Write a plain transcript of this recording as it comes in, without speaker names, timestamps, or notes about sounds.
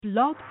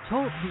Blog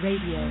Talk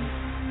Radio.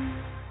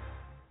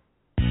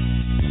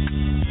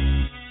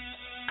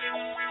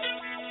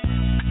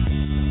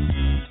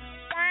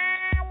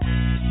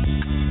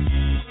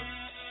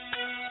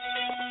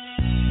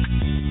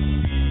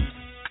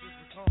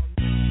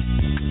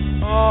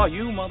 Oh,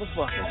 you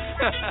motherfucker.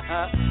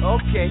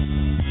 Okay.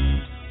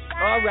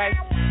 All right.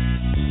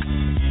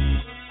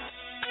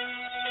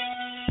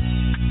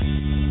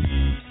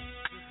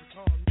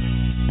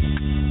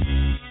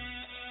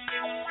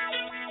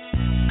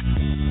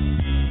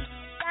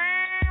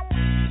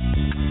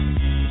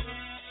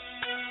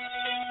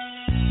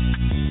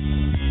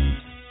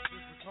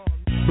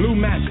 Blue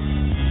Magic.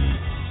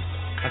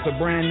 That's a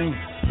brand name.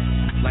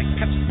 Like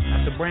Pepsi.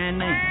 That's a brand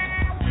name.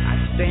 I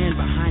stand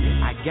behind it.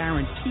 I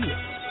guarantee it.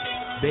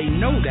 They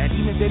know that,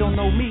 even if they don't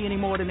know me any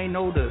more than they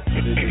know the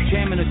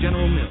chairman of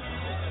General Mills.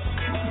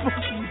 What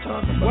are you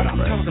talking about? What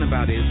I'm talking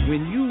about is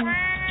when you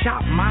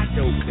chop my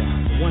dope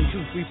down, 1,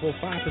 2, 3,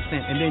 4, 5%,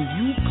 and then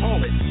you call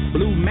it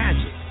Blue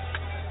Magic,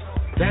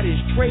 that is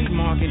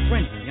trademark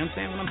infringement. You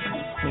understand what I'm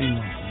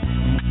saying?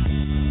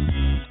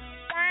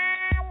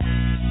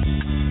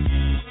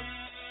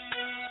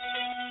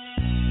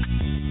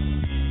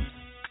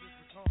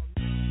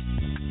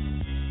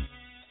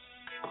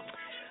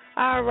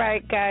 All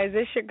right, guys,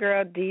 it's your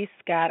girl D.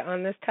 Scott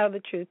on this Tell the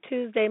Truth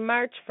Tuesday,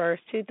 March 1st,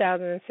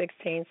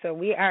 2016. So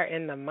we are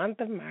in the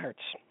month of March,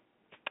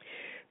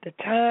 the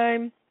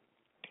time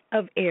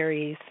of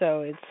Aries.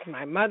 So it's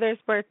my mother's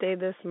birthday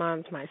this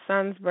month, my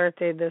son's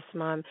birthday this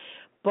month,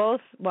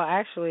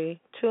 actually,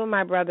 two of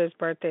my brother's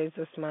birthdays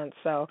this month.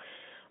 So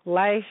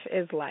life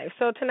is life.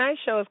 So tonight's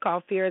show is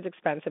called Fear is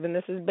Expensive, and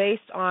this is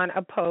based on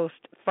a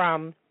post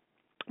from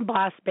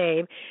Boss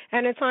Babe,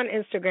 and it's on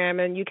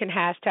Instagram, and you can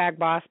hashtag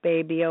Boss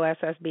Babe,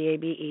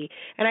 BOSSBABE.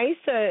 And I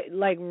used to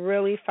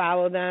really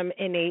follow them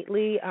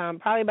innately,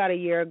 probably about a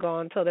year ago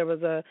until there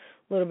was a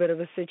little bit of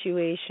a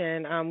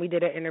situation. We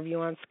did an interview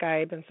on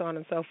Skype and so on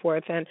and so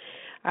forth, and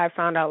I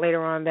found out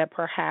later on that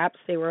perhaps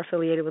they were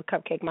affiliated with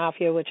Cupcake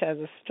Mafia, which has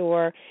a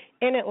store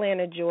in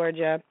Atlanta,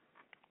 Georgia,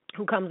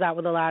 who comes out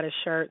with a lot of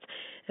shirts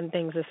and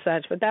things as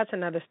such. But that's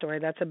another story.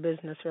 That's a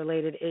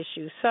business-related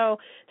issue. So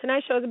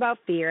tonight's show is about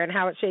fear and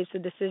how it shapes the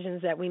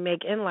decisions that we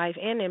make in life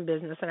and in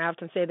business. And I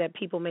often say that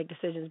people make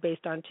decisions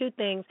based on two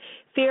things,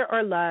 fear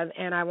or love.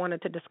 And I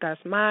wanted to discuss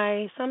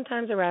my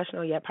sometimes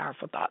irrational yet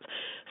powerful thoughts.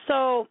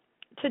 So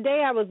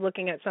today I was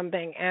looking at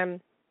something, and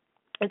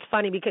it's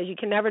funny because you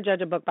can never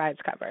judge a book by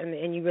its cover,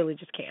 and you really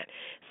just can't.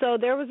 So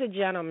there was a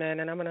gentleman,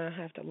 and I'm going to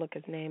have to look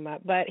his name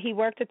up, but he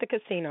worked at the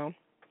casino.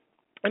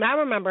 And I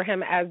remember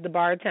him as the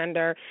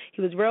bartender.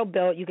 He was real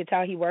built. You could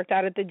tell he worked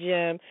out at the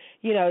gym,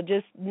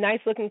 just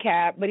nice-looking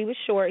cat, but he was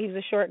short. He was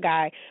a short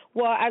guy.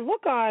 Well, I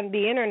look on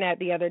the Internet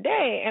the other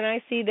day, and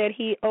I see that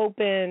he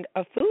opened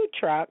a food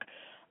truck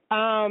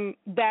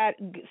that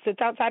sits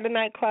outside the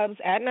nightclubs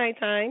at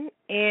nighttime,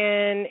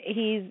 and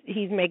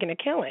he's making a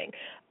killing.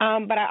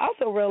 But I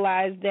also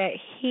realized that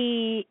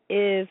he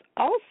is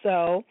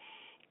also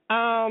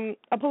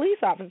a police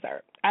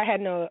officer. I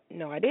had no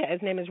idea.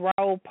 His name is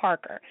Raul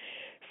Parker.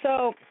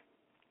 So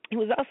he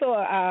was also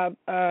a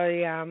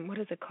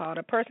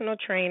personal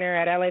trainer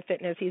at LA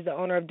Fitness. He's the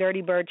owner of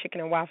Dirty Bird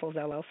Chicken and Waffles,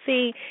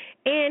 LLC.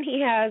 And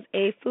he has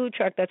a food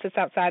truck that sits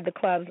outside the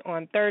clubs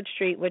on 3rd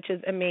Street, which is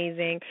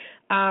amazing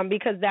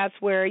because that's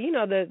where,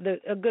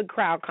 a good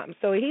crowd comes.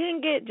 So he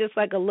didn't get just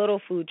like a little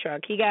food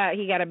truck. He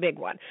got a big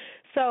one.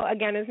 So,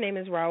 again, his name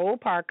is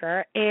Raul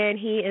Parker, and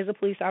he is a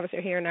police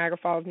officer here in Niagara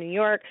Falls, New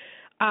York.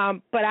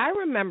 But I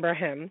remember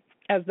him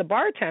as the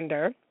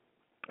bartender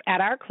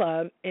at our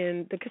club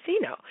in the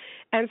casino.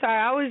 And so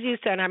I always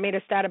used to, and I made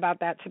a stat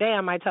about that today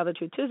on my Tell the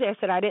Truth Tuesday. I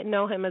said I didn't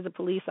know him as a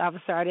police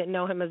officer. I didn't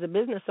know him as a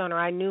business owner.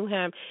 I knew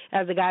him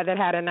as a guy that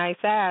had a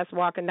nice ass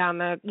walking down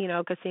the,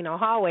 casino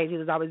hallways. He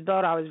was always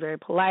built, always very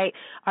polite,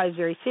 always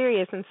very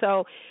serious. And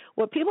so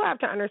what people have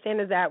to understand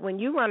is that when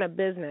you run a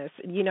business,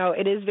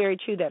 it is very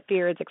true that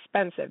fear is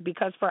expensive,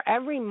 because for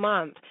every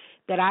month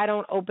that I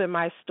don't open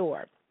my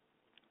store,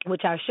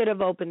 which I should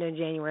have opened in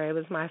January. It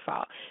was my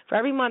fault. For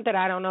every month that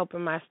I don't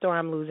open my store,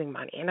 I'm losing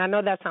money. And I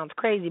know that sounds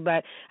crazy,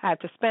 but I have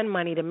to spend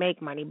money to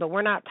make money. But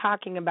we're not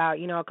talking about,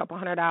 a couple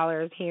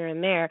 $100 here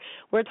and there.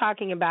 We're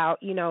talking about,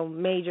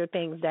 major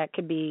things that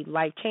could be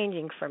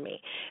life-changing for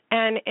me.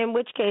 And in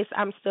which case,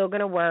 I'm still going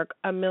to work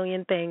a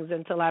million things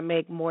until I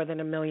make more than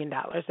 $1 million.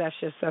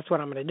 That's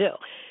what I'm going to do.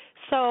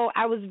 So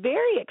I was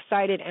very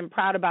excited and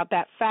proud about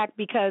that fact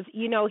because,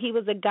 he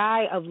was a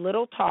guy of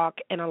little talk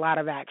and a lot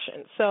of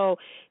action. So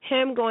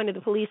him going to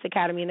the police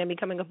academy and then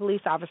becoming a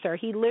police officer,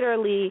 he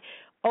literally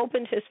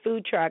opened his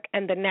food truck,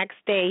 and the next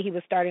day he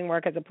was starting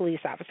work as a police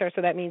officer.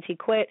 So that means he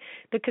quit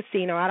the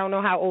casino. I don't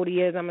know how old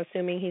he is. I'm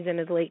assuming he's in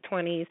his late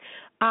 20s.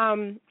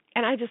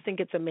 And I just think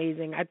it's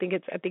amazing. I think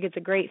it's a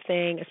great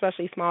thing,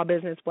 especially small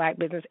business, black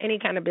business, any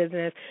kind of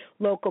business,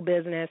 local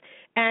business.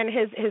 And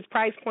his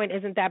price point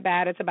isn't that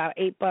bad. It's about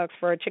 $8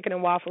 for a chicken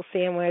and waffle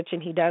sandwich,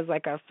 and he does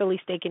like a Philly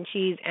steak and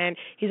cheese. And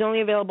he's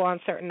only available on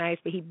certain nights,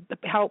 but he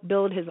helped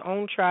build his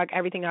own truck,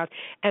 everything else.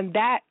 And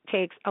that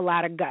takes a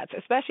lot of guts,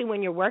 especially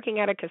when you're working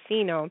at a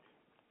casino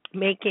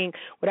making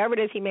whatever it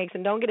is he makes.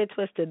 And don't get it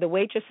twisted, the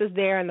waitress is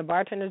there and the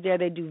bartender's there.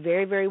 They do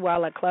very, very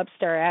well at Club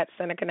Stir at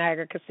Seneca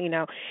Niagara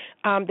Casino.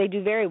 They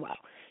do very well,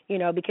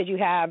 because you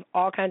have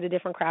all kinds of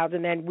different crowds.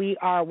 And then we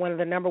are one of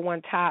the number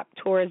one top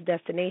tourist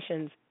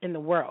destinations in the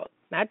world,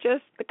 not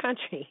just the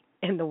country,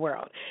 in the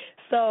world.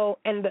 So,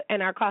 and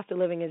our cost of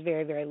living is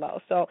very, very low.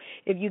 So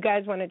if you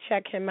guys want to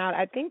check him out,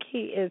 I think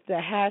he is the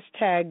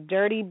hashtag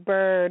Dirty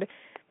Bird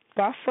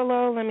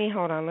Buffalo.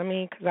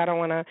 Because I don't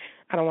want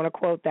to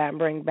quote that and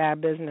bring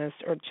bad business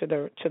or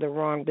to the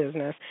wrong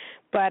business.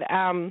 But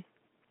I'm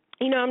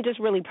just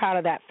really proud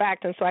of that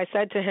fact. And so I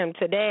said to him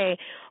today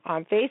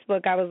on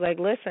Facebook, I was like,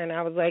 listen,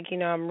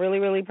 I'm really,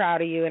 really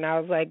proud of you. And I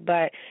was like,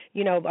 but,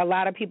 a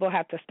lot of people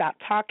have to stop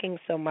talking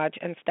so much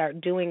and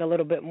start doing a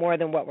little bit more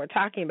than what we're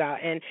talking about.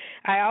 And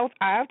I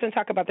often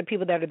talk about the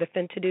people that are the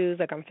fin to do's,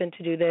 like I'm fin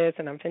to do this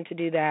and I'm fin to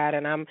do that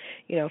and I'm,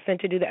 fin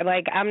to do that.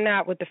 Like I'm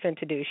not with the fin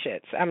to do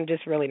shits. I'm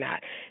just really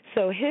not.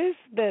 So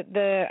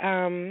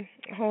the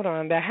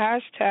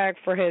hashtag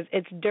for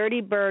it's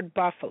Dirty Bird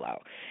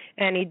Buffalo.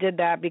 And he did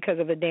that because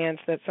of the dance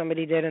that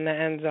somebody did in the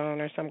end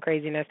zone or some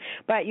craziness.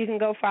 But you can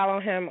go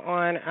follow him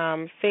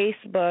on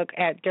Facebook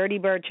at Dirty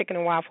Bird Chicken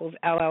and Waffles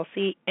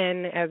LLC,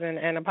 N as in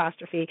an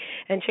apostrophe,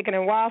 and Chicken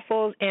and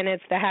Waffles, and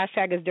the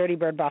hashtag is Dirty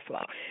Bird Buffalo.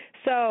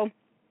 So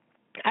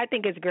I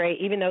think it's great,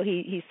 even though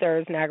he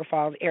serves Niagara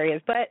Falls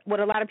areas. But what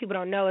a lot of people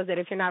don't know is that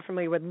if you're not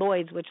familiar with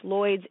Lloyd's, which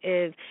Lloyd's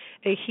is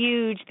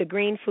the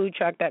green food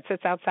truck that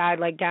sits outside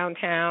like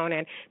downtown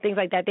and things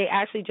like that, they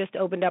actually just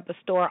opened up a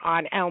store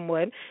on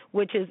Elmwood,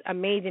 which is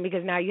amazing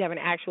because now you have an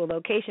actual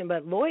location.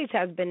 But Lloyd's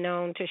has been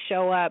known to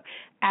show up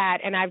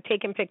and I've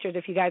taken pictures.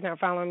 If you guys aren't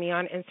following me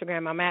on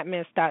Instagram, I'm at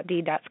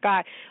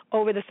miss.d.scott.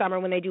 Over the summer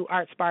when they do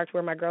Art Sparks,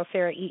 where my girl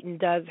Sarah Eaton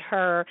does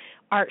her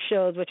art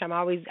shows, which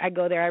I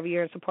go there every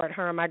year and support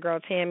her and my girl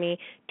Tammy,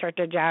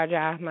 Turta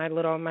Jaja,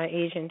 my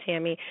Asian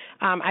Tammy.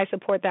 I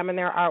support them in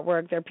their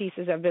artwork. Their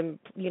pieces have been,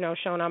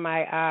 shown on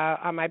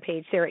my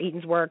page. Sarah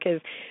Eaton's work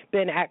has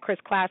been at Chris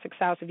Classic's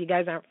house. If you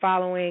guys aren't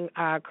following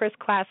Chris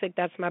Classic,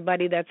 that's my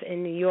buddy that's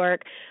in New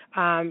York.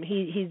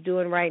 He's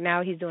doing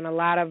a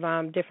lot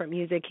of different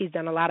music. He's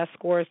done a lot of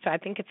scores to, I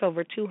think it's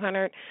over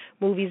 200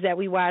 movies that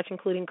we watch,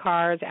 including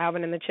Cars,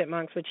 Alvin and the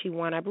Chipmunks, which he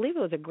won. I believe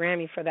it was a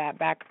Grammy for that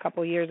back a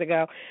couple years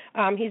ago.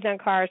 He's done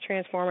Cars,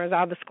 Transformers,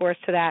 all the scores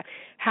to that.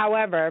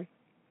 However,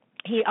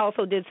 he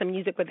also did some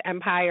music with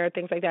Empire,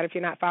 things like that. If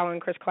you're not following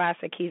Chris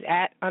Classic, he's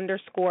at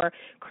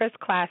 _Chris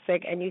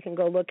Classic, and you can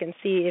go look and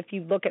see. If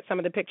you look at some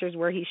of the pictures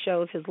where he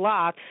shows his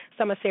loft,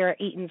 some of Sarah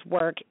Eaton's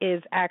work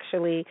is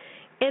actually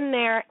in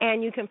there,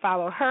 and you can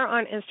follow her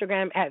on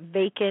Instagram at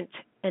Vacant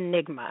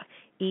Enigma,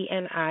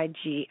 Enigma.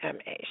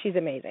 She's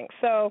amazing.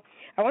 So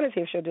I want to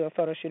see if she'll do a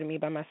photo shoot of me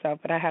by myself,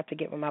 but I have to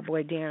get with my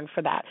boy Darren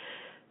for that.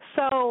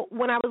 So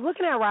when I was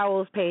looking at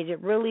Raul's page,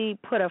 it really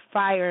put a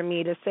fire in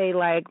me to say,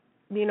 like,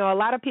 a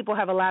lot of people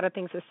have a lot of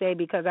things to say,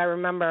 because I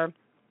remember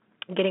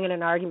getting in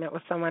an argument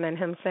with someone and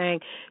him saying,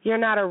 you're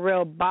not a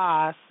real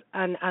boss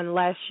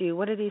unless you,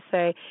 what did he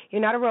say?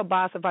 You're not a real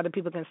boss if other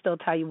people can still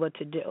tell you what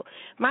to do.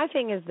 My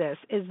thing is this,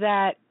 is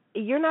that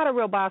you're not a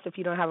real boss if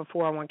you don't have a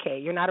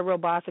 401k. You're not a real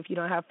boss if you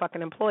don't have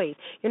fucking employees.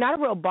 You're not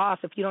a real boss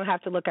if you don't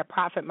have to look at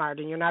profit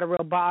margin. You're not a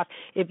real boss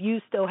if you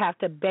still have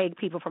to beg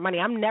people for money.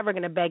 I'm never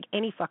going to beg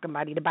any fucking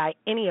body to buy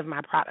any of my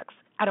products.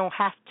 I don't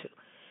have to.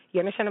 You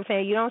understand what I'm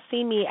saying? You don't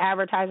see me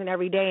advertising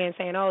every day and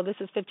saying, oh, this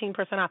is 15%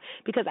 off,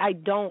 because I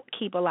don't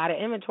keep a lot of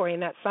inventory,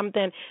 and that's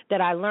something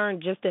that I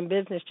learned just in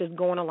business, just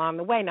going along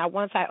the way. Now,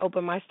 once I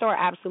open my store,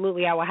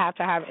 absolutely I will have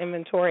to have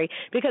inventory,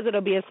 because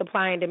it'll be a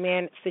supply and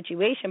demand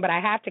situation, but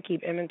I have to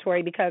keep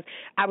inventory because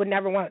I would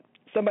never want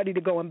somebody to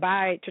go and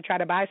try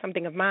to buy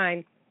something of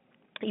mine,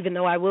 even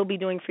though I will be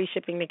doing free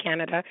shipping to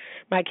Canada,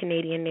 my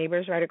Canadian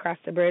neighbors right across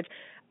the bridge.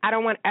 I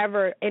don't want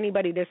ever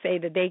anybody to say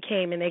that they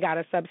came and they got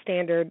a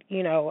substandard,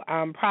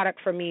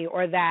 product from me,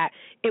 or that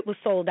it was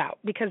sold out,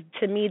 because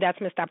to me that's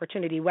missed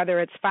opportunity,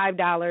 whether it's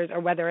 $5 or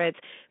whether it's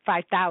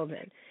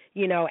 $5,000.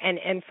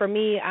 And for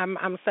me,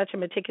 I'm such a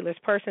meticulous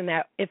person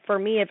that if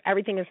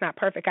everything is not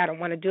perfect, I don't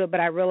want to do it, but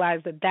I realize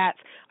that that's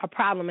a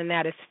problem, and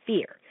that is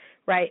fear,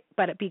 right?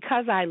 But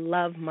because I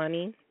love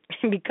money,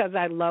 because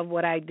I love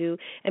what I do,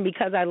 and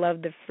because I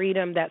love the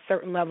freedom that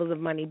certain levels of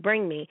money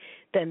bring me,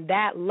 then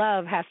that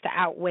love has to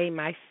outweigh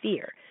my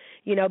fear.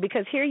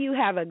 Because here you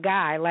have a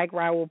guy like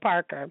Raul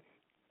Parker,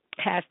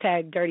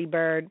 hashtag Dirty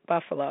Bird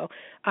Buffalo,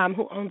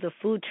 who owns a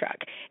food truck.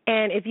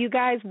 And if you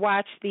guys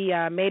watch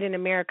the Made in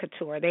America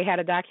tour, they had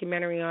a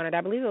documentary on it.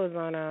 I believe it was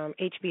on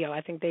HBO.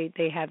 I think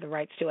they had the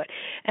rights to it.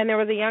 And there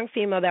was a young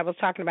female that was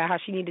talking about how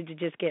she needed to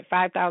just get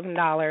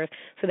 $5,000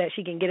 so that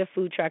she can get a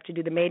food truck to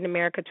do the Made in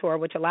America tour,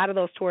 which a lot of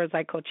those tours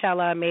like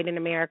Coachella, Made in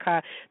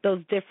America,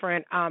 those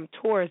different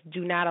tours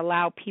do not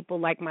allow people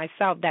like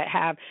myself that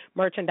have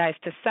merchandise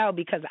to sell,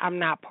 because I'm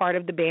not part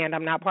of the band.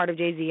 I'm not part of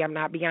Jay-Z. I'm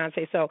not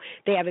Beyonce. So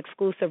they have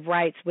exclusive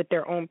rights with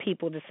their own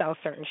people to sell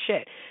certain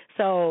shit.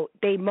 So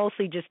they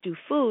mostly just do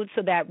food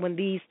so that when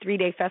these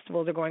 3-day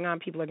festivals are going on,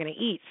 people are going to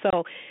eat.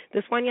 So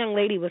this one young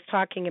lady was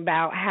talking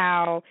about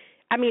how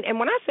I mean, and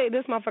when I say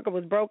this motherfucker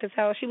was broke as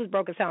hell, she was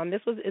broke as hell. And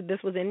this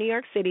was in New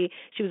York City.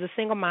 She was a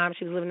single mom.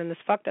 She was living in this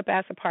fucked up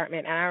ass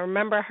apartment. And I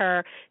remember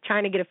her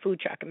trying to get a food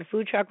truck, and the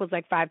food truck was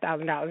like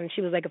 $5,000. And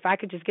she was like, if I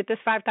could just get this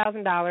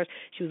 $5,000.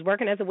 She was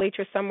working as a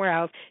waitress somewhere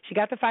else. She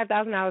got the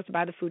 $5,000 to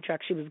buy the food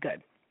truck. She was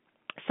good.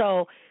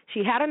 So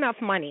she had enough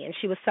money, and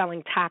she was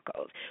selling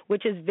tacos,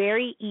 which is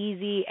very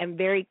easy and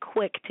very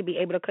quick to be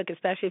able to cook,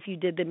 especially if you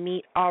did the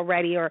meat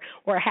already or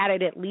had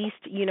it at least,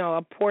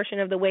 a portion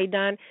of the way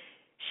done.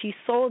 She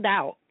sold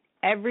out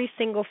every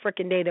single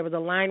freaking day. There was a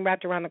line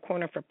wrapped around the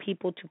corner for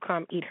people to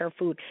come eat her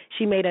food.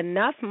 She made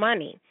enough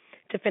money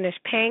to finish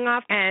paying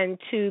off and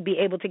to be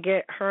able to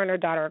get her and her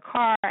daughter a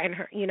car and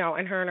her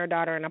and her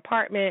daughter an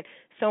apartment,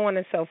 so on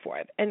and so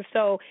forth. And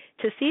so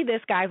to see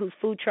this guy whose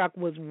food truck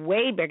was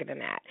way bigger than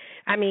that,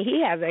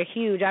 he has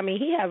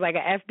like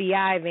an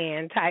FBI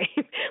van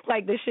type,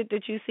 like the shit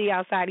that you see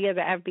outside. He has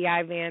an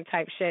FBI van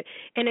type shit.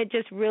 And it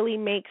just really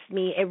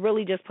it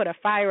really just put a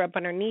fire up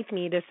underneath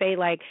me to say,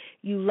 like,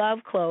 you love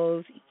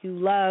clothes, you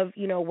love,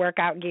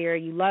 workout gear,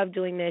 you love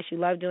doing this, you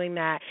love doing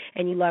that,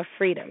 and you love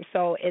freedom.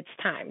 So it's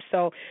time.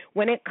 So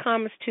when it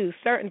comes to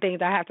certain things,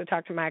 I have to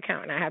talk to my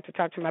accountant. I have to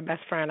talk to my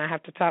best friend. I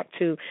have to talk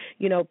to,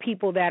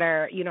 people that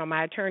are,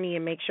 my attorney,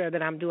 and make sure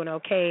that I'm doing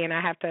okay, and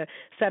I have to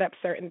set up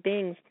certain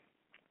things.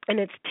 And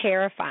it's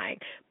terrifying.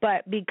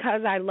 But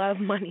because I love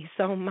money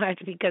so much,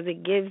 because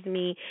it gives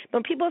me,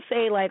 when people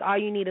say, like, all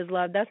you need is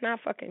love, that's not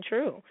fucking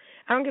true.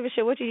 I don't give a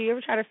shit what you do. You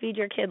ever try to feed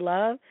your kid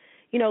love?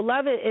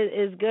 Love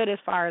is good as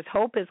far as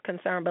hope is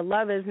concerned, but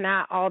love is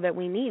not all that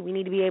we need. We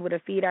need to be able to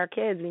feed our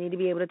kids. We need to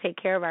be able to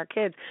take care of our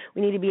kids.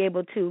 We need to be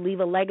able to leave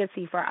a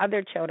legacy for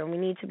other children. We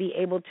need to be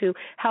able to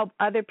help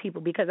other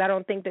people, because I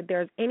don't think that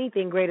there's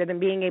anything greater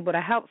than being able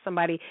to help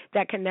somebody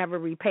that can never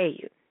repay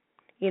you.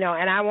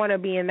 And I want to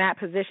be in that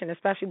position,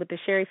 especially with the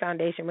Sherry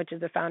Foundation, which is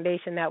the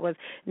foundation that was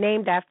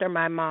named after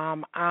my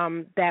mom,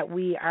 that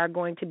we are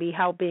going to be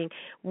helping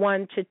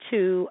 1 to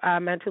 2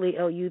 mentally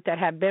ill youth that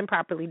have been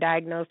properly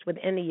diagnosed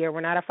within the year.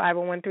 We're not a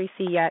 501(c)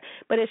 yet,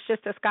 but it's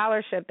just a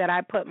scholarship that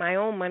I put my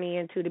own money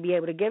into to be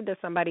able to give to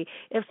somebody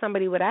if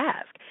somebody would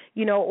ask,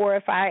 or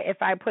if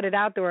I put it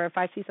out there, or if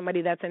I see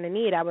somebody that's in the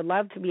need, I would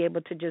love to be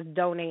able to just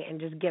donate and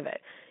just give it.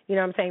 You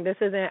know what I'm saying? This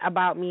isn't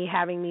about me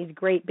having these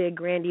great, big,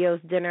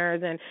 grandiose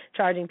dinners and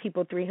charging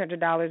people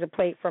 $300 a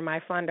plate for my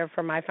fund or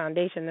for my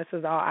foundation. This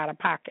is all out of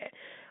pocket,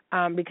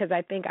 because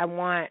I think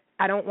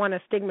I don't want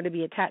a stigma to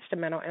be attached to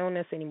mental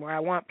illness anymore.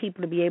 I want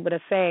people to be able to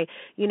say,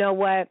 you know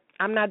what,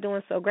 I'm not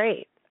doing so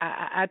great.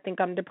 I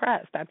think I'm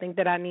depressed. I think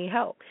that I need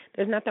help.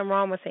 There's nothing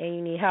wrong with saying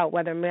you need help,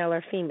 whether male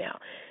or female.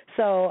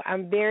 So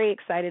I'm very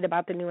excited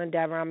about the new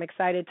endeavor. I'm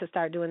excited to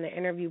start doing the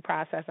interview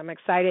process. I'm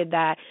excited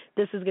that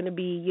this is going to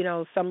be,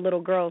 some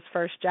little girl's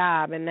first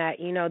job, and that,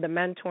 the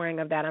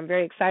mentoring of that. I'm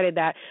very excited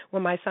that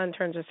when my son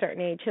turns a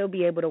certain age, he'll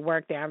be able to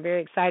work there. I'm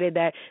very excited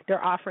that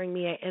they're offering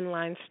me an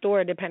inline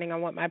store depending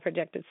on what my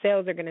projected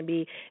sales are going to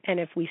be and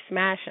if we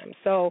smash them.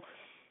 So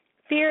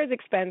fear is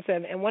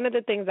expensive, and one of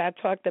the things I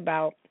talked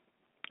about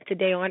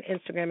today on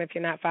Instagram, if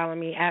you're not following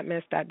me, at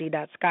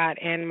miss.d.scott,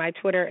 and my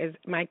Twitter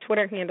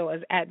handle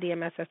is at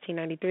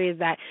DMSST93, is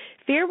that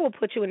fear will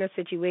put you in a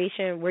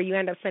situation where you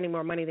end up spending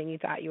more money than you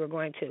thought you were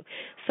going to.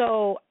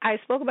 So I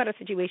spoke about a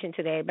situation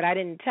today, but I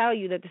didn't tell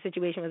you that the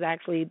situation was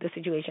actually the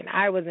situation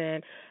I was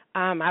in.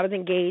 I was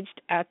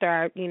engaged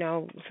after,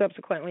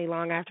 subsequently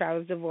long after I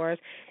was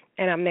divorced,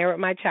 and I'm there with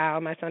my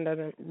child. My son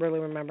doesn't really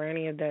remember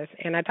any of this,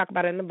 and I talk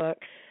about it in the book.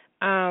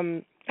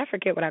 I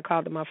forget what I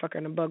called the motherfucker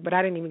in the book, but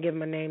I didn't even give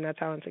him a name. That's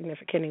how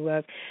insignificant he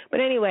was.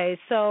 But anyway,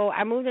 so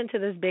I moved into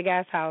this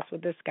big-ass house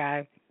with this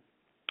guy.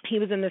 He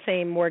was in the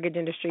same mortgage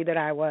industry that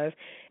I was.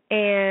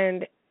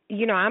 And,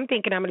 I'm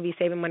thinking I'm going to be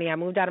saving money. I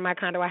moved out of my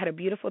condo. I had a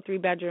beautiful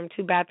 3-bedroom,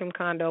 2-bathroom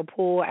condo,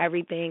 pool,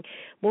 everything.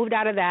 Moved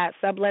out of that,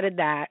 subletted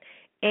that,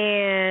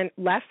 and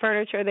left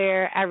furniture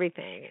there,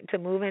 everything, to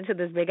move into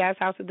this big-ass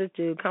house with this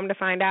dude. Come to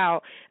find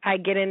out, I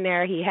get in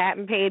there, he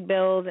hadn't paid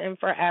bills in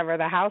forever.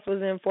 The house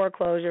was in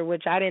foreclosure,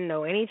 which I didn't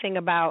know anything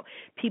about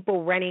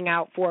people renting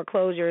out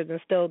foreclosures and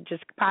still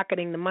just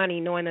pocketing the money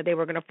knowing that they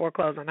were going to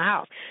foreclose on the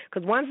house.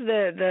 Because once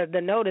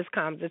the notice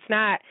comes, it's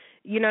not,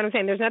 you know what I'm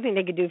saying, there's nothing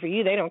they could do for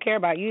you. They don't care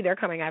about you. They're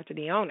coming after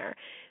the owner.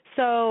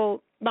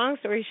 So long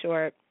story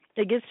short,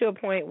 it gets to a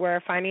point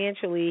where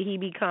financially he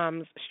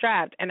becomes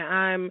strapped and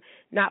I'm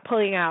not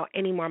pulling out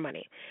any more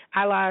money.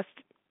 I lost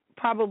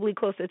probably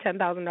close to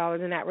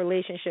 $10,000 in that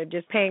relationship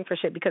just paying for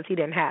shit because he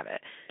didn't have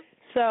it.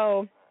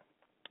 So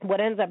what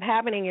ends up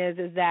happening is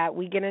that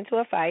we get into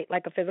a fight,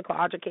 like a physical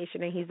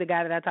altercation, and he's the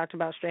guy that I talked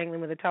about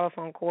strangling with a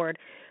telephone cord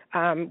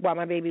while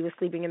my baby was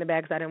sleeping in the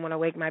bed because I didn't want to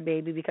wake my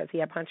baby because he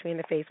had punched me in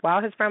the face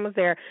while his friend was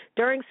there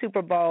during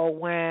Super Bowl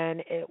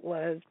when it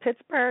was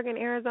Pittsburgh in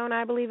Arizona,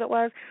 I believe it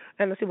was,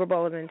 and the Super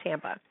Bowl was in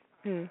Tampa.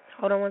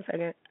 Hold on one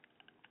second.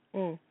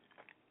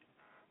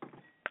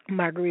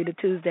 Margarita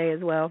Tuesday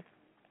as well.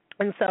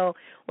 And so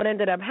what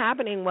ended up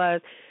happening was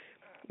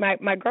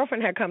my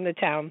girlfriend had come to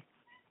town.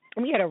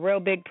 We had a real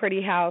big,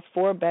 pretty house,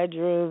 4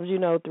 bedrooms,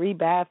 3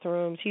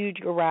 bathrooms, huge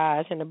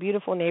garage, and a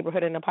beautiful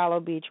neighborhood in Apollo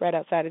Beach right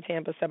outside of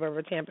Tampa, suburb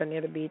of Tampa, near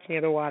the beach,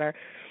 near the water.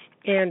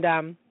 And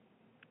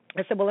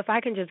I said, well, if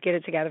I can just get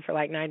it together for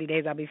like 90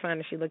 days, I'll be fine.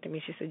 And she looked at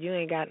me. She said, you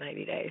ain't got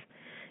 90 days.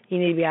 You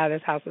need to be out of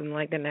this house in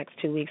like the next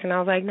 2 weeks. And I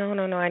was like, no,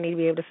 I need to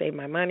be able to save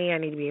my money. I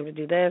need to be able to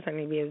do this. I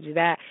need to be able to do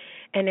that.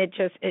 And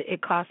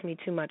it cost me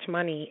too much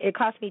money. It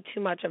cost me too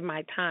much of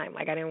my time.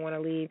 Like I didn't want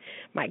to leave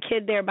my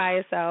kid there by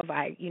herself.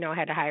 I,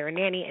 had to hire a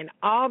nanny, and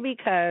all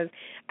because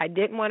I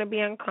didn't want to be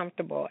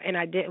uncomfortable and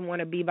I didn't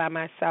want to be by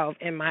myself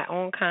in my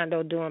own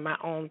condo doing my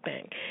own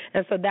thing.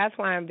 And so that's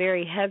why I'm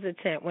very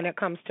hesitant when it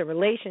comes to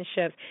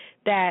relationships.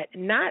 That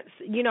not,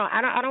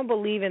 I don't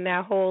believe in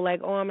that whole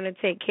like, oh, I'm going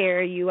to take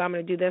care of you, I'm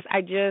going to do this.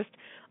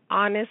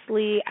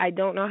 Honestly, I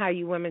don't know how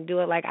you women do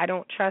it. Like, I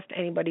don't trust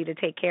anybody to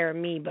take care of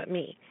me but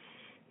me.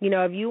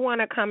 If you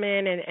want to come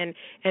in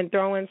and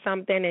throw in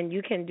something and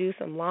you can do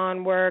some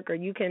lawn work or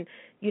you can,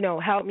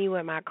 help me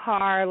with my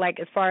car, like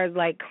as far as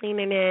like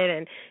cleaning it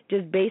and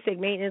just basic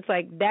maintenance,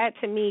 like that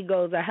to me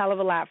goes a hell of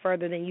a lot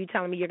further than you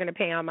telling me you're going to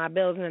pay all my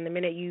bills and then the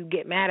minute you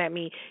get mad at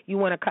me, you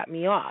want to cut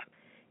me off.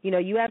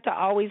 You have to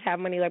always have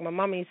money. Like my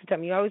mama used to tell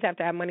me, you always have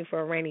to have money for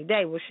a rainy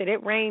day. Well, shit,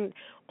 it rained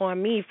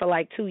on me for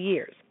like 2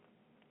 years.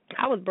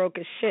 I was broke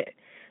as shit.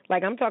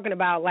 Like, I'm talking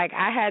about, like,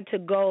 I had to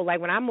go, like,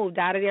 when I moved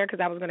out of there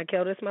because I was going to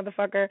kill this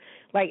motherfucker,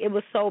 like, it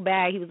was so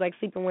bad. He was, like,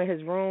 sleeping with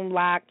his room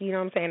locked, you know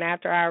what I'm saying?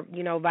 After our,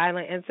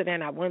 violent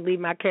incident, I wouldn't leave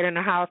my kid in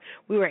the house.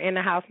 We were in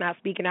the house not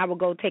speaking. I would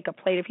go take a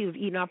plate. If he was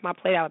eating off my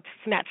plate, I would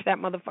snatch that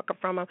motherfucker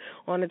from him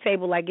on the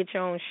table, like, get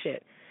your own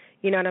shit.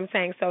 You know what I'm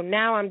saying? So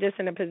now I'm just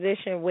in a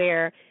position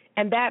where,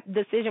 and that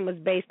decision was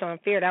based on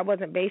fear. That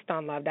wasn't based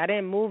on love. I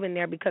didn't move in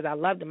there because I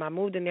loved him. I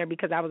moved in there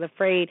because I was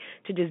afraid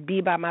to just be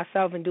by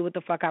myself and do what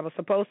the fuck I was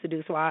supposed to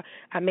do. So I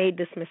made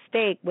this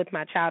mistake with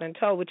my child in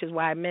tow, which is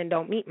why men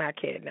don't meet my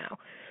kid now.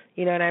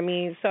 You know what I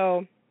mean?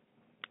 So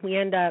we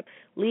end up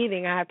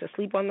leaving. I have to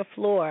sleep on the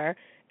floor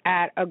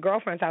at a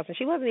girlfriend's house, and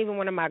she wasn't even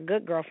one of my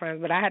good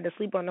girlfriends, but I had to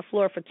sleep on the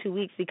floor for 2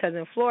 weeks because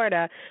in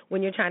Florida,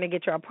 when you're trying to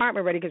get your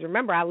apartment ready, because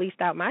remember, I leased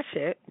out my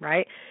shit,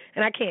 right?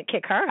 And I can't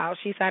kick her out.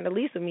 She signed a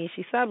lease with me.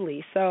 She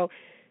subleased. So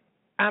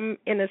I'm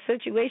in a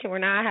situation where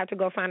now I have to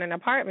go find an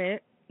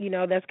apartment,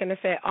 that's going to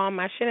fit all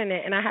my shit in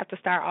it, and I have to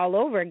start all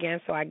over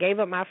again. So I gave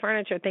up my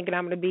furniture thinking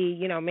I'm going to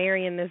be,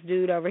 marrying this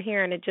dude over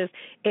here, and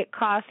it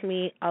cost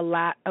me a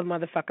lot of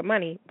motherfucking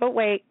money. But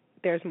wait,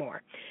 there's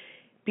more.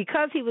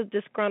 Because he was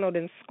disgruntled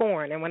and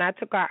scorned, and when I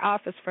took our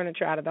office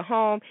furniture out of the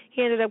home,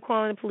 he ended up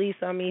calling the police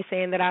on me,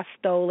 saying that I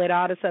stole it,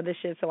 all this other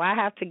shit. So I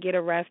have to get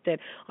arrested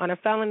on a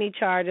felony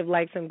charge of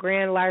like some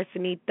grand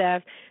larceny,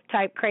 theft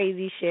type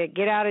crazy shit,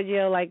 get out of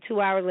jail like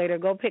 2 hours later,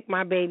 go pick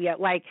my baby up.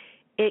 Like,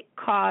 it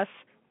costs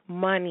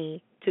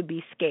money to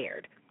be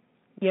scared.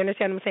 You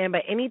understand what I'm saying?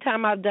 But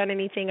anytime I've done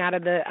anything out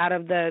of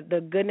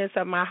the goodness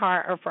of my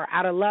heart or for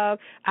out of love,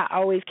 I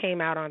always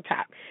came out on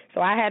top. So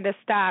I had to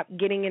stop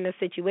getting into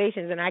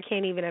situations, and I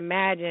can't even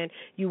imagine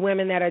you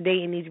women that are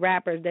dating these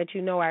rappers that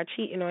are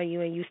cheating on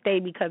you and you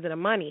stay because of the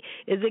money.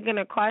 Is it going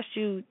to cost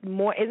you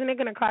more? Isn't it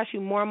going to cost you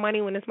more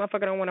money when this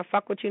motherfucker don't want to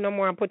fuck with you no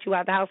more and put you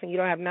out the house and you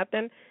don't have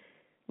nothing?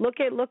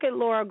 Look at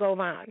Laura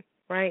Govan.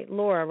 Right?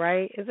 Laura,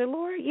 right? Is it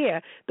Laura?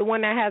 Yeah. The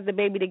one that has the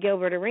baby to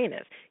Gilbert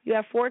Arenas. You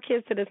have 4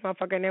 kids to this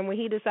motherfucker, and then when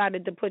he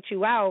decided to put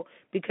you out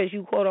because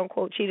you,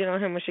 quote-unquote, cheated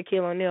on him with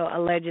Shaquille O'Neal,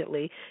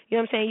 allegedly, you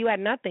know what I'm saying? You had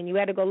nothing. You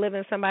had to go live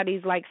in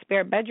somebody's, like,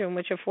 spare bedroom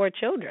with your 4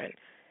 children.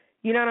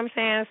 You know what I'm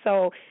saying?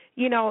 So,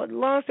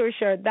 long story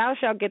short, thou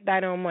shalt get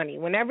thine own money.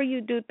 Whenever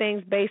you do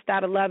things based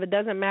out of love, it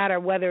doesn't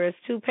matter whether it's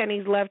 2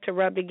 pennies left to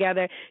rub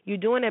together. You're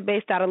doing it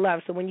based out of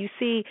love. So when you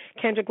see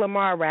Kendrick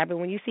Lamar rapping,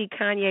 when you see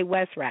Kanye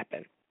West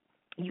rapping,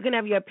 you can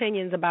have your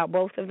opinions about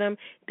both of them.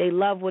 They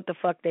love what the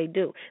fuck they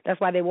do. That's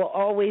why they will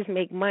always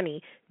make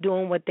money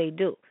doing what they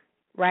do,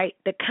 right?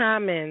 The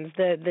Commons,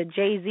 the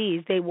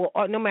Jay-Z's, they will,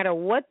 no matter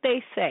what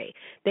they say,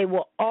 they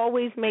will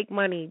always make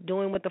money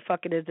doing what the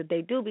fuck it is that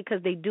they do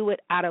because they do it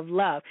out of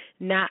love,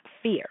 not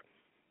fear,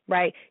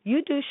 right?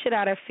 You do shit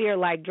out of fear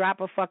like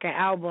drop a fucking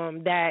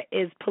album that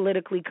is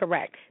politically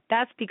correct.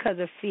 That's because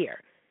of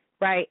fear.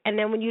 Right, and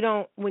then when you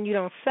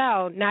don't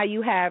sell, now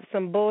you have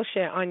some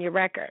bullshit on your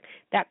record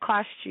that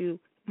costs you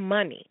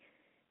money.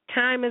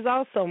 Time is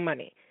also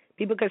money.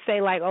 People could say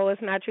like, "Oh,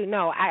 it's not true."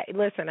 No, I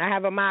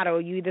have a motto: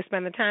 you either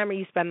spend the time or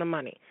you spend the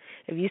money.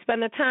 If you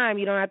spend the time,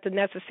 you don't have to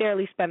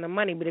necessarily spend the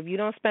money. But if you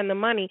don't spend the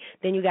money,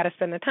 then you got to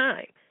spend the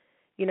time.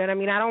 You know what I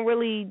mean? I don't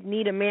really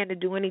need a man to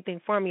do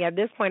anything for me. At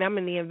this point, I'm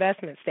in the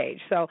investment stage.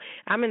 So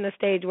I'm in the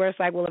stage where it's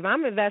like, well, if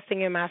I'm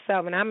investing in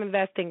myself and I'm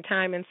investing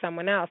time in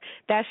someone else,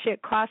 that shit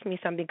costs me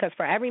something because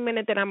for every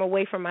minute that I'm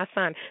away from my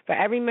son, for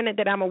every minute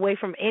that I'm away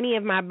from any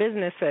of my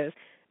businesses,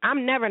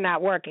 I'm never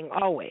not working,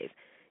 always.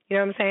 You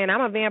know what I'm saying?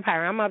 I'm a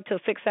vampire. I'm up till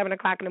 6, 7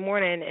 o'clock in the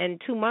morning,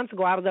 and 2 months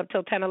ago I was up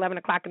till 10, 11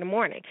 o'clock in the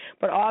morning.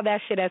 But all that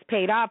shit has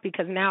paid off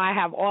because now I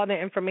have all the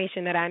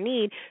information that I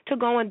need to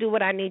go and do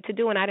what I need to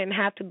do, and I didn't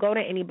have to go to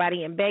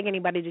anybody and beg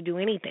anybody to do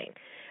anything.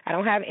 I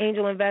don't have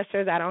angel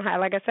investors. I don't have,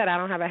 like I said, I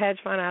don't have a hedge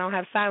fund. I don't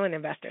have silent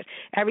investors.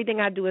 Everything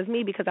I do is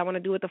me because I want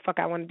to do what the fuck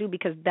I want to do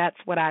because that's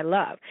what I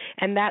love.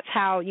 And that's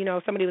how, you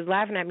know, somebody was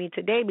laughing at me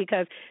today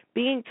because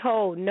being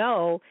told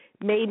no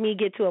made me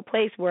get to a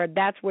place where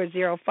that's where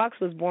Zero Fucks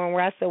was born,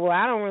 where I said, well,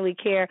 I don't really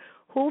care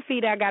who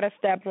feet I got to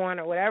step on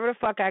or whatever the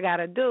fuck I got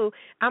to do.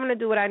 I'm going to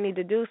do what I need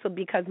to do, so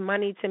because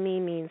money to me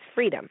means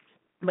freedom.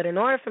 But in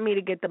order for me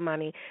to get the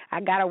money, I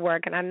got to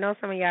work. And I know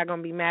some of y'all are going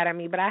to be mad at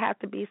me, but I have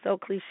to be so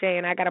cliche,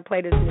 and I got to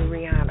play this new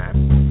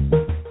Rihanna.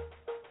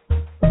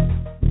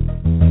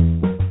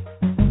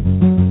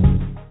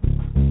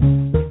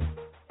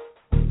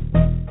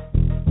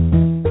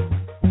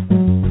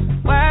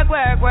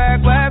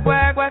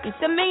 Work. You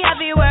see me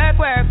heavy work.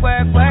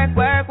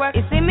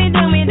 You see me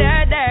do me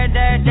dirt.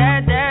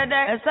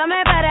 So me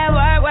better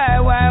work.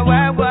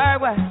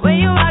 When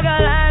you walk a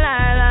line.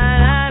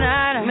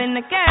 I'm in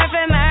the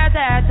cafe, my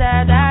ta.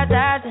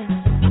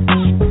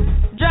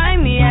 Drive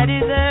me a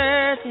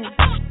deserted.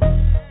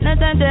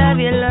 Nothing to have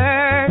you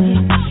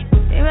lurking.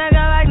 You make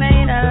a like, now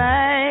you don't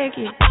like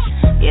it.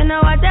 You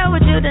know I dealt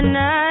with you the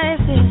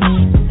nicest.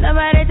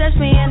 Nobody touched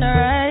me in the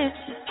righteous.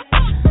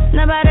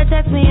 Nobody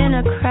text me in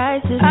a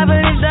crisis. I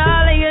believed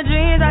all of your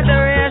dreams are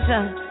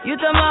duration. You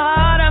took my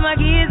heart, all my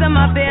keys, and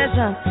my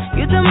patience.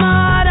 You took my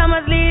heart, I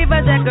must leave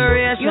a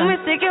decoration. You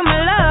mistaken my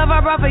love, I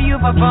brought for you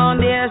for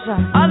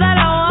foundation. All that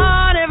I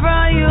wanted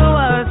from you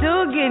was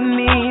to give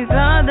me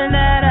something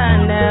that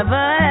I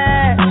never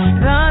had,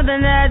 something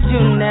that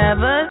you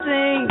never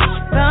seen,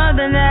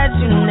 something that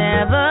you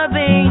never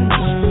been.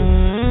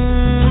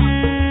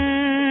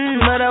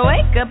 But I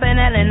wake up and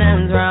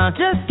nothing's wrong.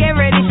 Just get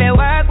ready for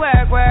work.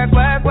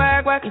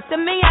 You see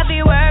me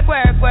happy work.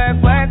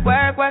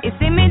 You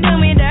see me do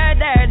me dirt.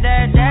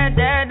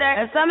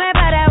 So me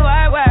better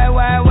work.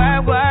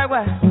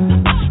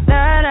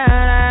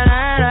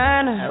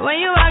 When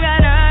you walk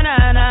out,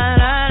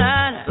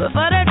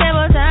 before the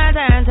table turn.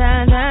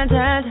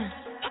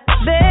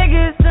 Beg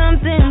you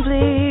something,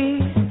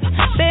 please.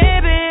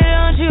 Baby,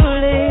 don't you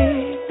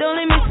leave. Don't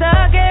leave me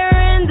stuck here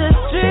in the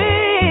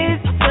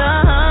streets.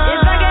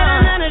 If I get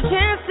another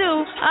chance to,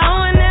 I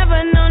would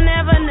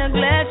never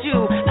neglect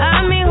you.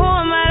 I mean, who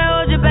am I to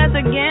hold your best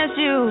against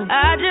you?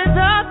 I just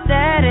hope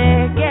that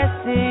it gets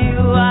to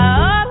you.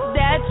 I hope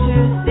that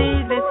you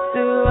see this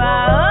through.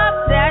 I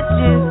hope that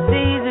you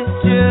see this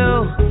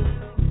true.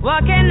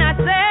 What can I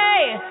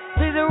say?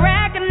 Please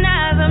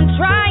recognize I'm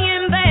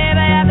trying, baby.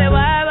 I say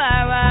why.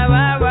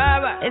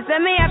 It's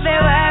me, I say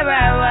why.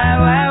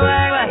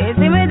 You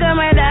see me do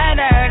my da.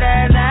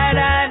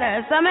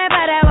 So me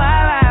better why.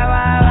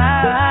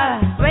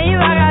 When you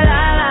walk out,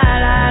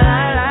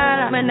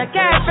 la. When the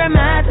cat from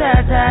my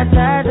ta.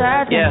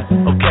 Yeah,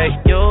 okay.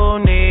 You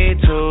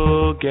need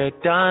to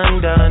get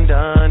done.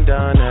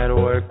 That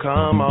work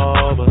come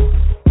over.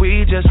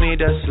 We just need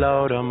to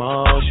slow the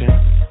motion.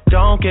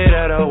 Don't get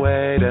out of the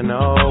way to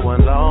no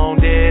one. Long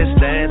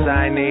distance,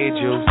 I need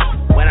you.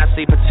 When I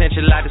see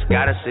potential, I just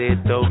gotta see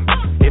it through.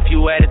 If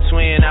you had a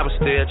twin, I would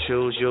still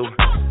choose you.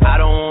 I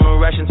don't wanna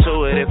rush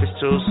into it if it's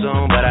too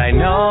soon, but I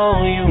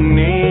know you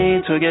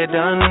need to get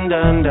done.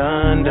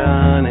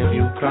 If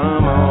you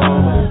come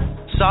over,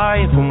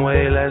 sorry if I'm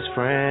way less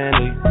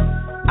friendly.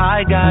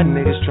 I got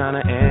niggas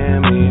tryna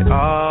end me.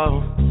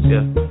 Oh,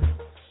 yeah.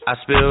 I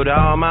spilled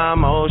all my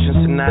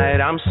emotions tonight,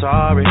 I'm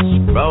sorry.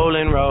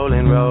 Rolling.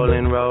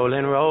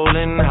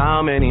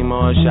 How many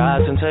more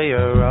shots until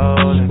you're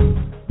rolling?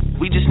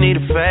 We just need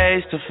a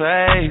face to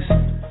face.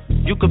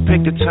 You could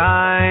pick the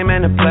time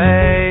and the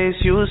place.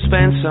 You'll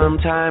spend some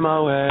time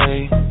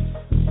away.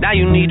 Now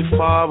you need to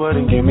forward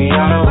and give me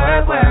all the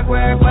work.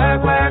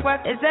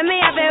 It's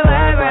me up there,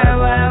 work.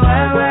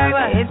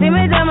 You see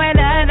me do my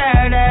da.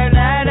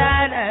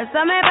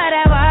 So me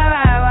better work.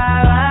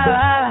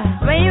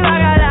 When you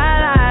walk out,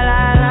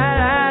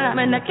 la.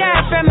 When the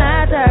cat from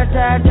my ta.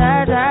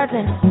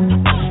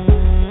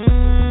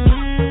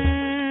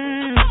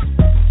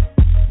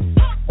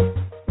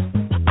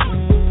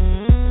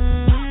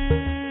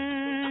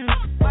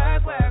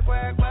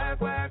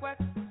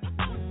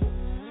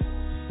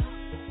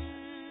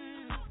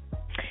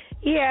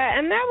 Yeah,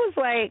 and that was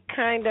like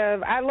kind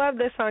of, I love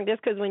this song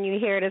just because when you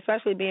hear it,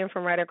 especially being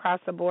from right across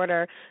the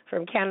border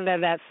from Canada,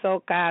 that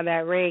soca,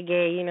 that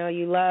reggae, you know,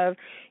 you love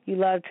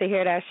to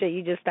hear that shit.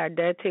 You just start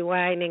dirty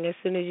whining as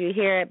soon as you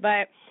hear it.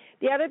 But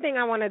the other thing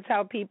I want to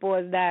tell people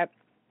is that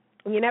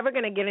you're never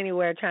going to get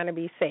anywhere trying to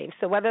be safe.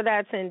 So whether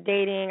that's in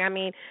dating, I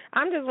mean,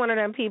 I'm just one of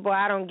them people,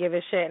 I don't give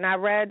a shit. And I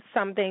read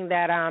something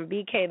that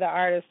BK the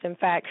artist, in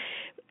fact,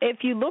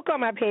 if you look on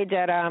my page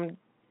at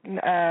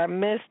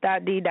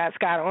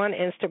miss.d.scott on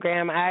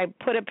Instagram, I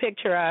put a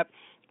picture up,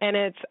 and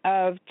it's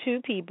of two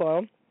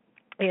people,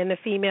 and the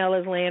female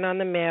is laying on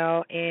the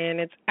male, and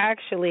it's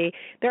actually,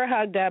 they're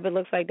hugged up. It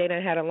looks like they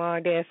done had a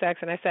long day of sex,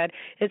 and I said,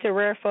 it's a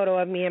rare photo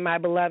of me and my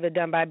beloved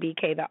done by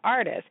BK the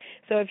Artist.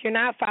 So if you're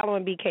not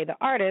following BK the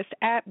Artist,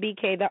 at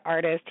BK the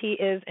Artist, he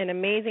is an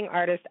amazing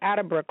artist out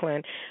of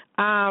Brooklyn,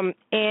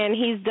 and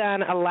he's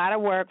done a lot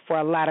of work for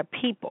a lot of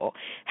people.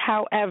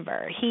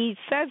 However, he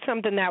said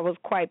something that was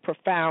quite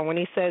profound when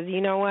he says,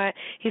 you know what,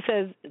 he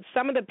says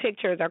some of the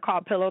pictures are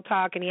called Pillow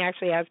Talk, and he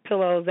actually has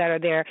pillows that are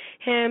there.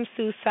 Him,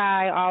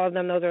 Susai, all of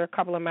them, those are a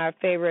couple of my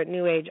favorite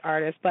New Age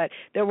artists, but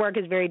their work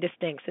is very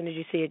distinct. As soon as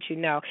you see it, you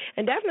know.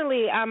 And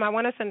definitely, I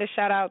want to send a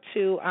shout-out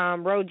to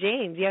Ro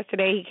James.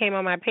 Yesterday, he came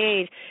on my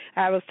page.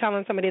 I was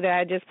telling somebody that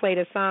I just played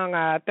a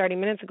song 30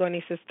 minutes ago, and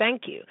he says,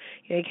 thank you.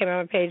 He came on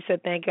my page and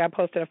said, thank you. I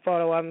posted a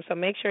photo of him, so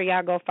make sure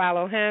y'all go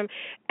follow him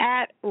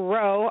at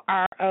Ro,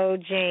 R-O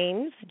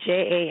James,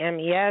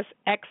 James,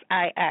 Xix.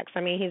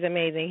 I mean, he's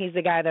amazing. He's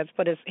the guy that's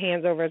put his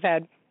hands over his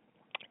head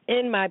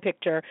in my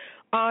picture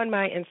on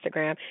my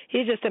Instagram.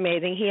 He's just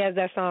amazing. He has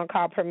that song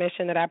called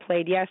Permission that I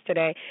played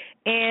yesterday.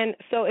 And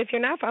so if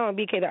you're not following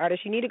BK the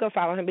Artist, you need to go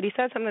follow him. But he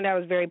said something that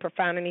was very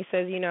profound, and he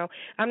says, you know,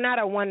 I'm not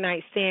a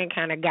one-night stand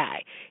kind of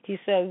guy. He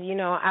says, you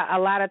know, a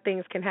lot of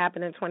things can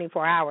happen in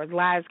 24 hours.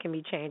 Lives can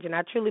be changed, and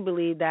I truly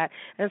believe that.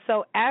 And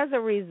so as a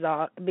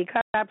result,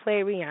 because I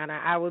play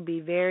Rihanna, I would be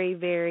very,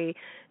 very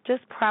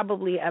just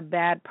probably a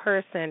bad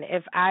person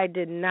if I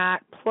did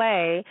not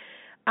play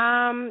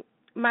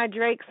my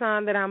Drake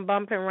song that I'm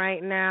bumping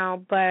right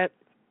now, but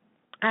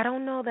I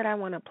don't know that I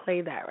want to play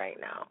that right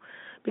now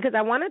because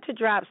I wanted to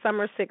drop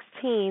Summer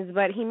 16s,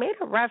 but he made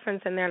a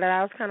reference in there that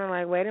I was kind of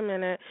like, wait a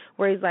minute,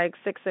 where he's like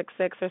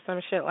 666 or some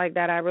shit like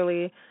that. I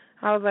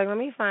was like, let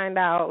me find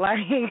out. Like,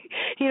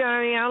 you know what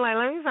I mean? I'm like,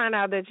 let me find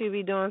out that you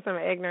be doing some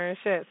ignorant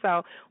shit.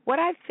 So what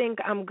I think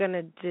I'm going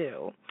to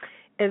do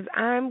is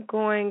I'm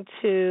going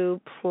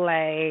to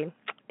play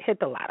Hit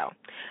the Lotto.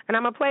 And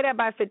I'm going to play that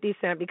by 50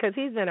 Cent because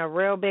he's been a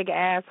real big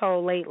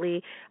asshole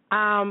lately.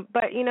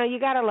 But, you know, you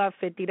got to love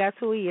 50. That's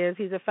who he is.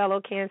 He's a fellow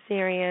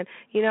Cancerian.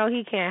 You know,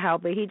 he can't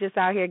help it. He just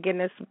out here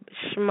getting his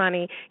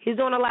shmoney. He's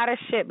doing a lot of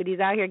shit, but he's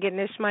out here getting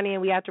his shmoney.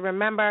 And we have to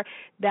remember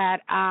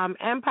that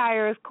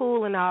Empire is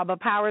cool and all, but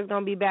Power is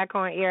going to be back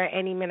on air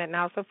any minute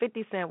now. So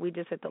 50 Cent, we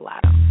just hit the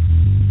lotto.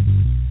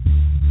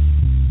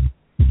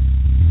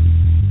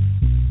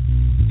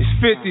 It's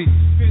 50.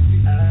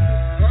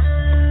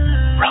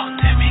 Roll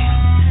to me.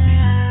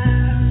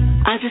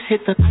 I just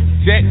hit the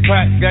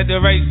jackpot, got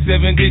the right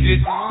 7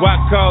 digits. Why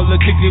call a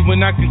ticket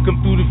when I can come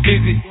through the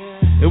visit?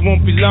 It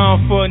won't be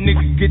long for a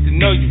nigga get to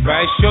know you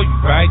right, show you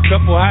right.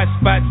 Couple hot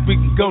spots, we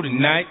can go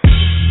tonight.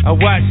 I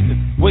watched the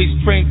waist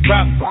train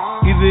drop her.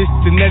 Either it's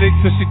genetics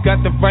or she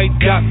got the right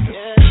doctor.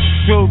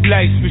 Strobe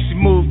lights when she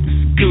moves to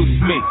seduce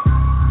me.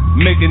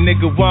 Make a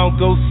nigga won't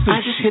go sushi.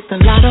 I just hit the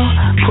lotto,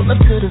 pull up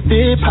to the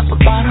vid, pop a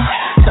bottle.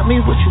 Tell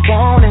me what you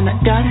want and I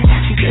got it.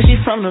 She said she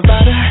from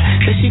Nevada,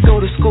 said she go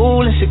to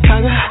school in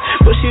Chicago,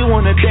 but she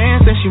wanna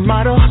dance and she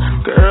model.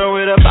 Girl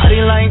with a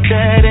body like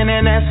that and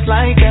an ass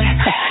like that.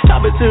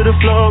 Drop it to the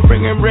floor,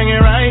 bring it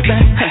right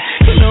back.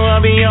 You know I'll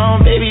be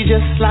on, baby,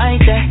 just like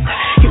that.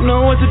 You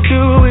know what to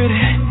do with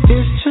it.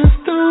 It's just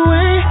the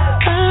way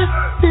I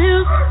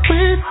feel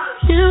with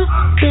you,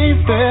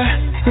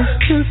 baby. It's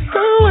just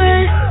the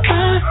way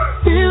I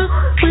feel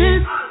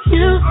with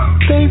you,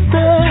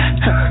 baby.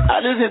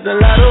 I just hit the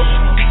lotto.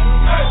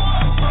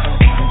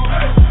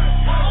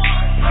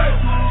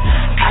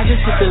 I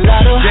just hit the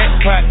lotto.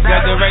 Jackpot,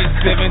 got the right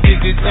 7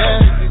 digits. I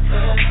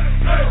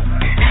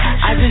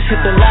just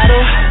hit the lotto.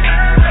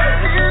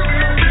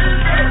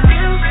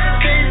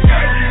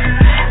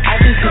 I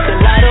just hit the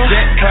lotto.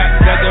 Jackpot,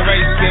 got the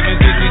right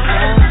 7 digits.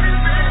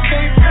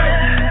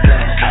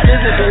 I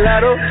just hit the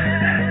lotto.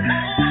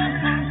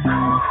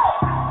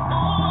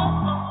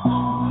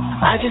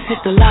 I just hit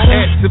the lotto.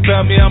 Ask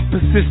about me, I'm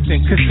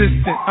persistent,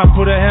 consistent. I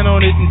put a hand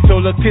on it and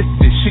told her kiss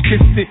it. She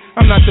kissed it.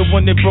 I'm not the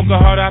one that broke her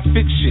heart, I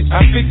fix shit.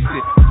 I fixed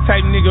it.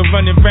 Type nigga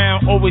running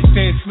around, always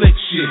saying slick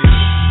shit.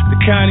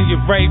 The kind of your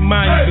right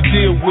mind you can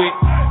deal with.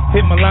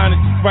 Hit my line at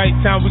the right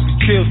time, we can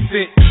chill,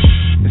 sit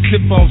and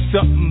sip on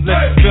something,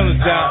 let the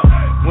feelings out.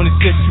 When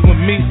it's just you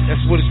and me,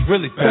 that's what it's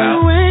really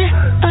about. The way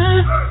I